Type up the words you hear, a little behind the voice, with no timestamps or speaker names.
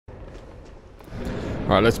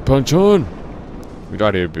Alright, let's punch on. We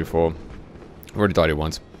died here before. We already died here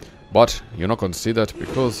once. But you're not going to see that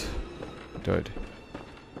because we died.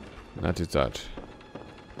 And that is that.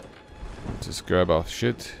 Just grab our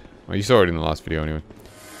shit. Well, you saw it in the last video anyway.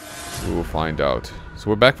 We will find out. So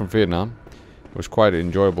we're back from Vietnam. It was quite an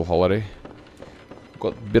enjoyable holiday.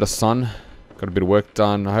 Got a bit of sun. Got a bit of work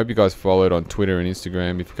done. I hope you guys followed on Twitter and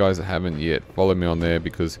Instagram. If you guys haven't yet, follow me on there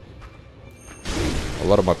because a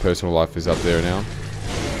lot of my personal life is up there now.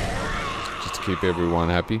 Just to keep everyone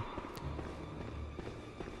happy.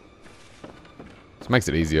 This makes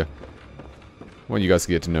it easier. I want you guys to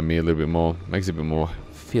get to know me a little bit more. Makes it a bit more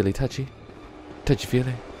feely touchy. Touchy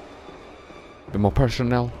feely. A bit more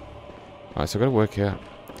personal. Alright, so I gotta work out.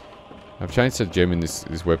 I've changed the gem in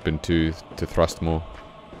this weapon to thrust more.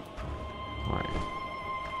 Alright.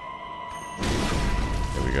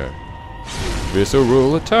 There we go.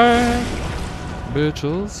 Visceral attack!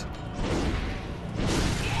 Bitches.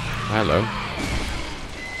 Hello.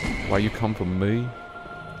 Why you come for me?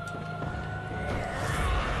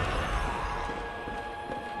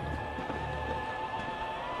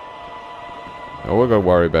 All we're gonna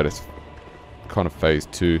worry about is kind of phase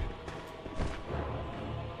 2.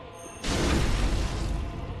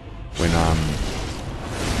 When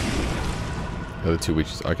the other two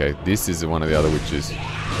witches. Okay, this is one of the other witches.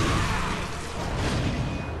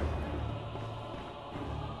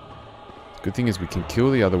 Good thing is we can kill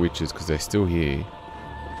the other witches because they're still here.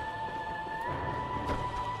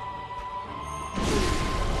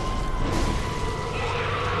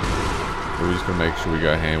 So we're just gonna make sure we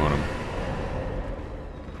go ham on them.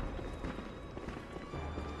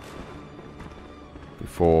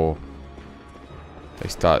 Before they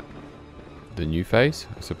start the new phase,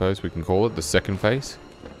 I suppose we can call it, the second phase.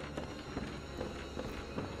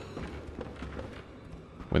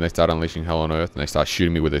 When they start unleashing hell on earth and they start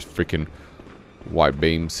shooting me with those freaking white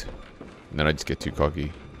beams. And then I just get too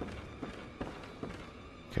cocky.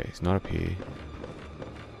 Okay, it's not up here.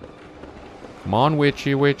 Come on,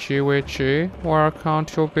 witchy, witchy, witchy. Where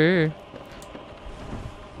can't you be?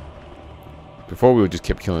 Before we just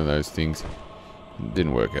kept killing those things. It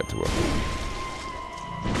didn't work out too well.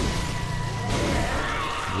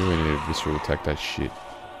 Really need to visceral attack that shit.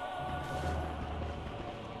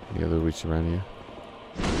 The other witch around here.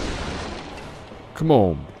 Come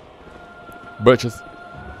on. Bitches.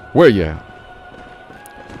 Where you at?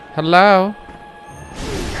 Hello?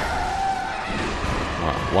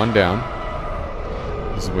 Alright, one down.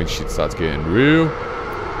 This is when shit starts getting real.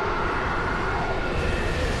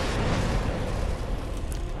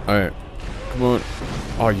 Alright. Come on.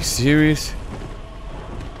 Oh, are you serious?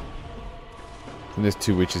 And there's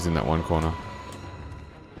two witches in that one corner.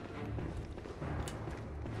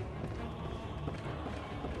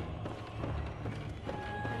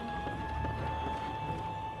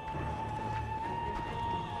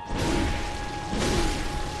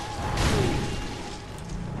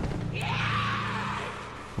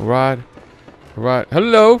 Alright. Alright.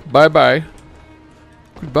 Hello. Bye-bye.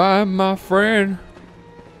 Goodbye, my friend.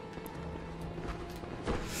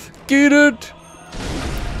 Get it.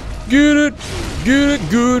 Get it. Get it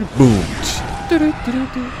good. Boom.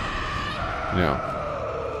 Now.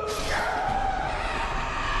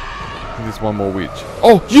 There's one more witch.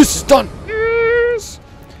 Oh, yes, it's done. Yes.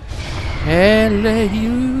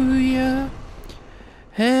 Hallelujah.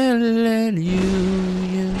 Hallelujah.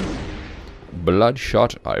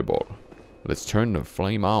 Bloodshot eyeball. Let's turn the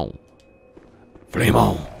flame on. Flame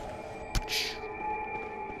on.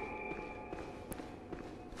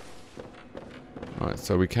 Alright,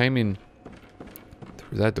 so we came in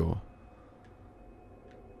through that door.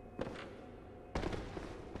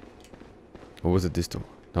 Or was it this door?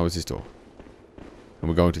 No, it was this door. And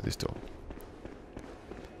we're going to this door.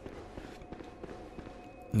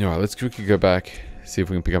 Alright, let's quickly go back. See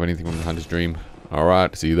if we can pick up anything from the Hunter's Dream.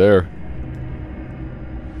 Alright, see you there.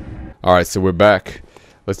 Alright, so we're back.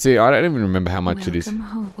 Let's see, I don't even remember how much it is.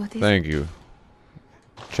 Thank you.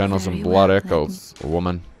 Channel some blood echoes,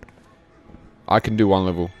 woman. I can do one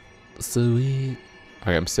level. Sweet.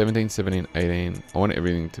 Okay, I'm 17, 17, 18. I want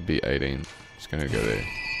everything to be 18. Just gonna go there.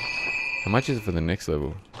 How much is it for the next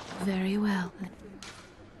level? Very well.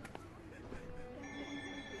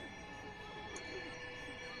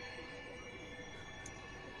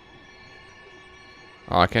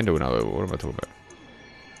 Oh, I can do another level. What am I talking about?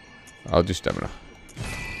 I'll do stamina.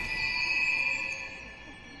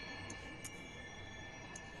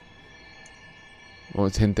 Oh,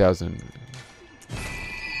 10,000.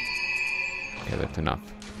 Okay, that's enough.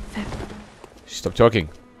 Stop talking.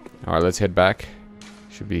 Alright, let's head back.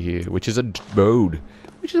 Should be here. Which is a abode.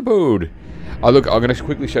 Which is a abode. Oh look, I'm gonna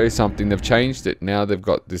quickly show you something. They've changed it. Now they've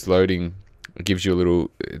got this loading. It gives you a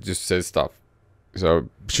little, it just says stuff. So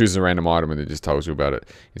choose a random item and it just tells you about it.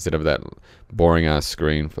 Instead of that boring ass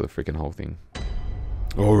screen for the freaking whole thing.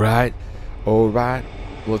 Alright. Alright.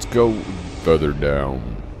 Let's go further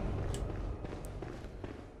down.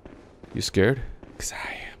 You scared? 'Cause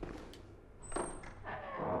I am.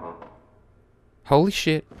 Holy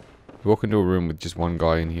shit. You walk into a room with just one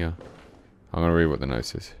guy in here. I'm gonna read what the note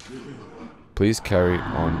says. Please carry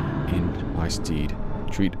on in my steed.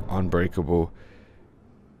 Treat unbreakable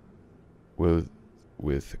with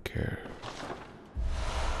care.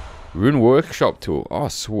 Rune workshop tool. Oh,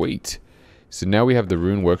 sweet. So now we have the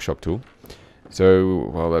rune workshop tool.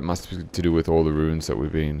 So, well, that must be to do with all the runes that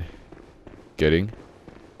we've been getting.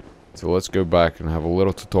 So let's go back and have a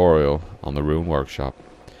little tutorial on the rune workshop.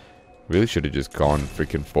 Really should have just gone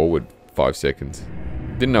freaking forward 5 seconds.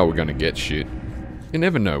 Didn't know we're gonna get shit. You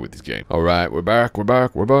never know with this game. Alright, we're back, we're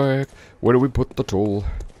back, we're back. Where do we put the tool?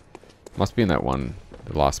 Must be in that one,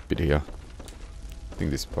 the last bit here. I think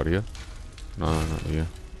this spot here. No, not here.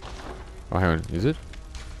 Oh, hang on, is it?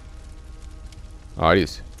 Oh, it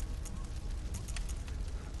is.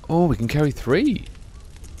 Oh, we can carry 3.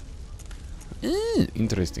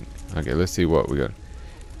 Interesting. Okay, let's see what we got.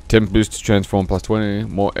 Temp boost to transform plus 20.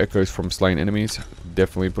 More echoes from slain enemies.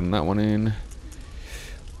 Definitely putting that one in.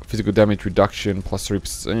 Physical damage reduction plus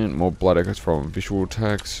 3%. More blood echoes from visual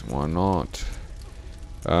attacks. Why not?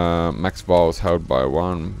 Max vials held by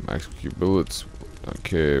 1. Max Q bullets.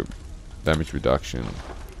 Okay. Damage reduction.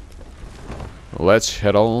 Let's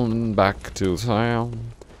head on back to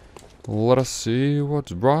town. Let us see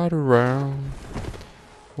what's right around.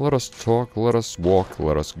 Let us talk, let us walk,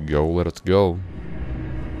 let us go, let us go.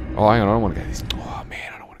 Oh, hang on, I don't want to get this. Oh,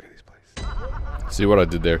 man, I don't want to get this place. See what I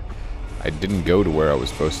did there? I didn't go to where I was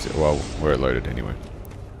supposed to. Well, where it loaded anyway.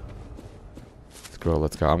 Let's go,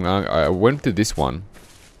 let's go. I went to this one.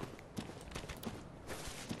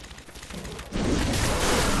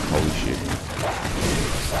 Holy shit.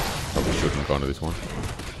 Probably shouldn't have gone to this one.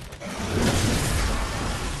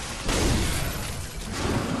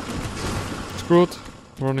 Screw it.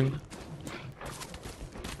 Running.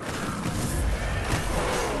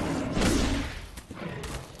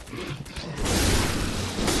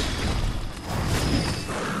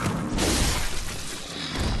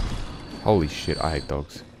 Holy shit, I hate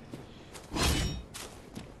dogs.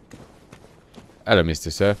 Hello,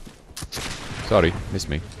 Mr. Sir. Sorry, missed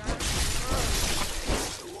me.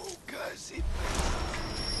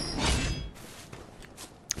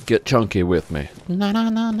 Get chunky with me.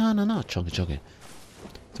 No, chunky.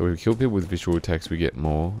 So if we kill people with visual attacks, we get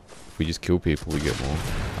more. If we just kill people, we get more.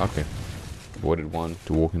 Okay. Avoided one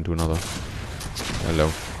to walk into another. Hello.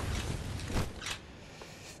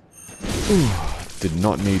 Ooh, did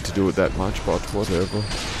not need to do it that much, but whatever.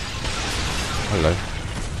 Hello.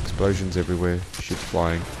 Explosions everywhere. Shit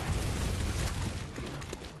flying.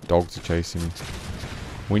 Dogs are chasing me.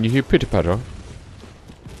 When you hear pitter-patter,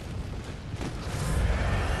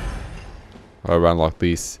 I run like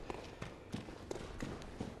this.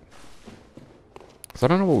 So I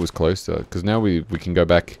don't know what was closer, because now we can go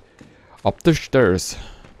back up the stairs.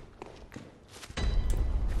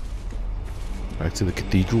 Back to the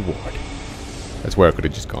cathedral ward. That's where I could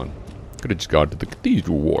have just gone. Could have just gone to the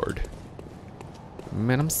cathedral ward.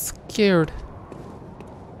 Man, I'm scared.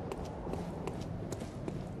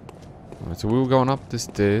 Alright, so we were going up the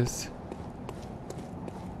stairs.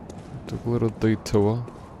 Took a little detour.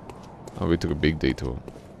 Oh, we took a big detour.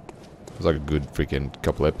 It was like a good freaking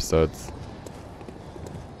couple episodes.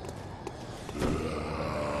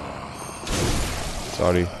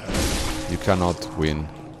 Sorry, you cannot win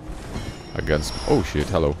against. Oh shit!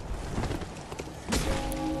 Hello.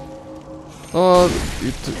 Oh,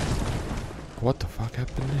 what the fuck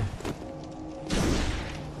happened there?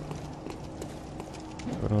 I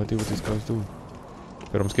have no idea what these guys do,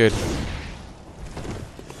 but I'm scared.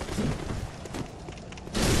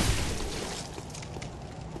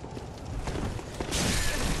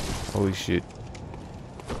 Holy shit!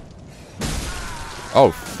 Oh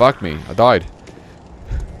fuck me! I died.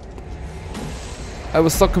 I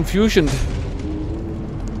was so confused.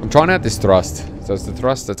 I'm trying out this thrust. So it's the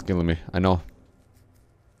thrust that's killing me. I know.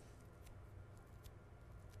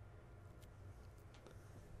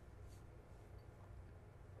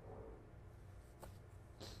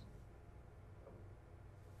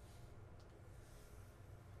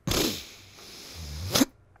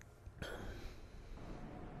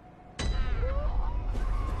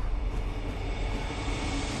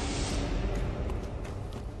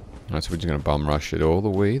 Alright, so we're just gonna bum rush it all the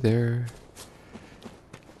way there.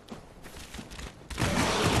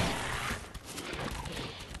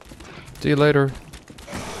 See you later.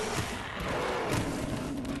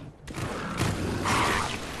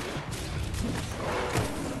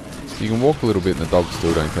 So you can walk a little bit and the dogs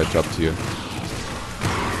still don't catch up to you.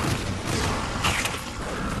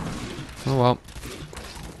 Oh well.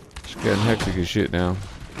 Just getting hectic as shit now.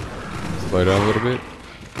 Slow down a little bit.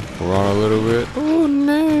 Run a little bit. Oh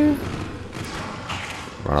no.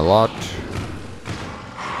 Run a lot.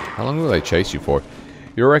 How long will they chase you for?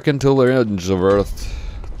 You reckon till the ends of Earth?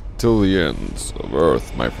 Till the ends of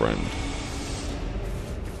Earth, my friend.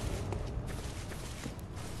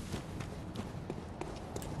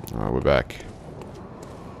 Alright, we're back.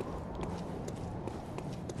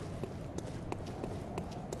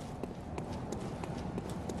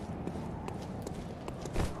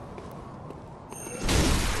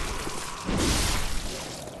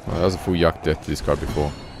 Oh, that was a full yuck death to this guy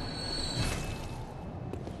before.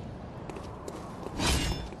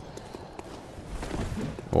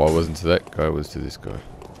 Oh, I wasn't to that guy, it was to this guy.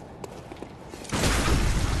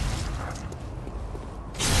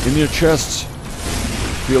 In your chest.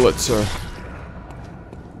 Feel it, sir.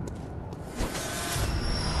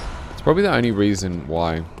 It's probably the only reason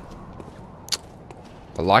why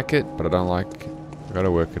I like it, but I don't like it. I gotta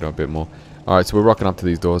work it a bit more. Alright, so we're rocking up to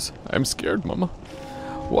these doors. I'm scared, mama.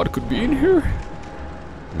 What could be in here?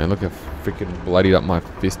 Man, look how freaking bloodied up my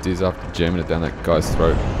fist is after jamming it down that guy's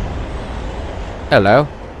throat. Hello.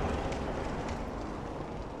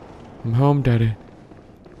 I'm home, Daddy.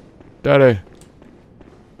 Daddy.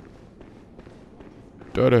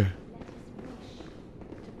 Daddy.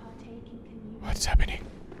 What's happening?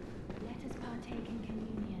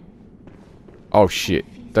 Oh shit.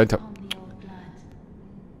 Don't tell.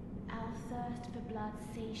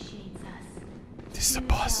 This is the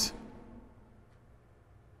boss.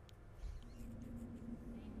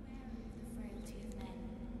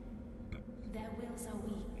 Their wills are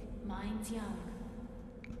weak, minds young.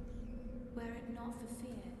 Were it not for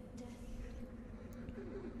fear, death.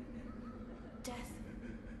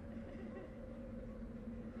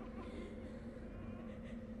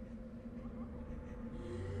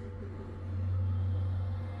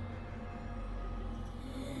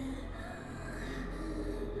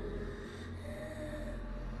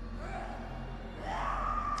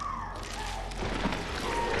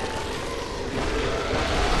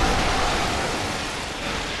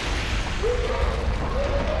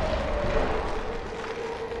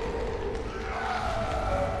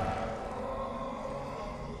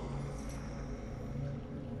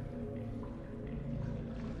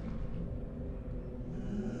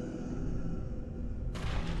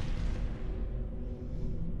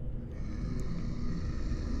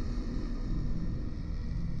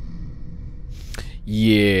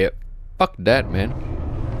 Yeah, fuck that, man.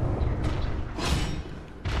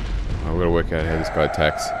 Oh, we gotta work out how this guy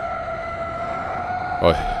attacks.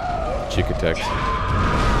 Oh, chick attacks.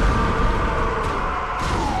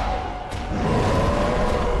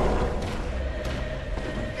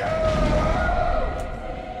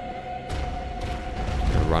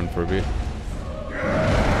 Gonna run for a bit.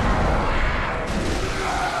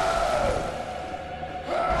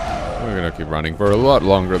 We're gonna keep running for a lot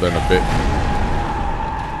longer than a bit.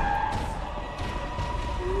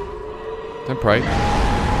 Don't pray.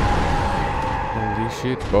 Holy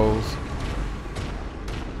shit balls.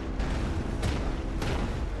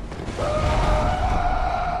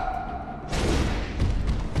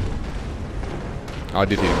 Oh, I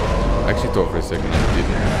did hit him. I actually thought for a second I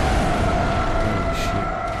didn't. Holy shit.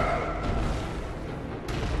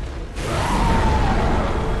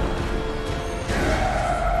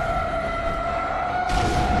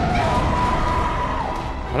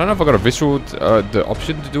 I don't know if I got a visual, the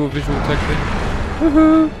option to do a visual attack thing.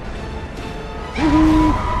 Woohoo!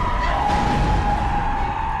 Woohoo!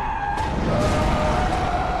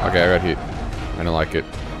 Okay, I got hit. I don't like it.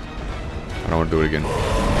 I don't want to do it again.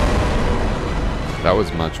 That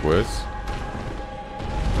was much worse.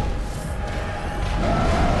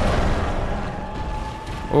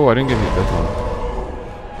 Oh, I didn't get hit that time.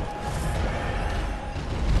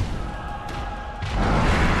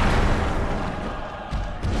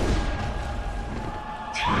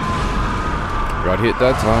 Got hit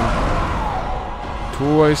that time.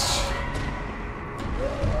 Twice.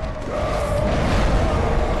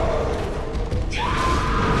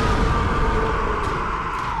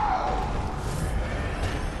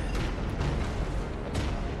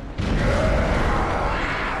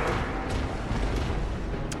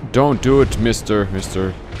 Don't do it, mister.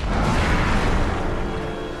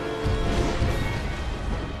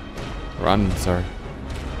 Run, sir.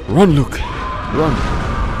 Run, Luke. Run.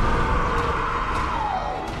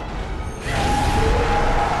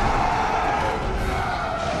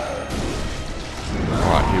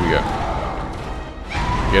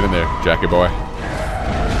 Get in there, Jackie boy.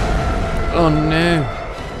 Oh no.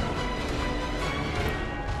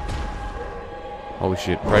 Holy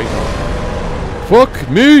shit, right? Fuck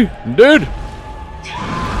me! I'm dead!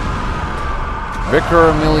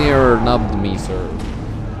 Vicar Millier nubbed me, sir.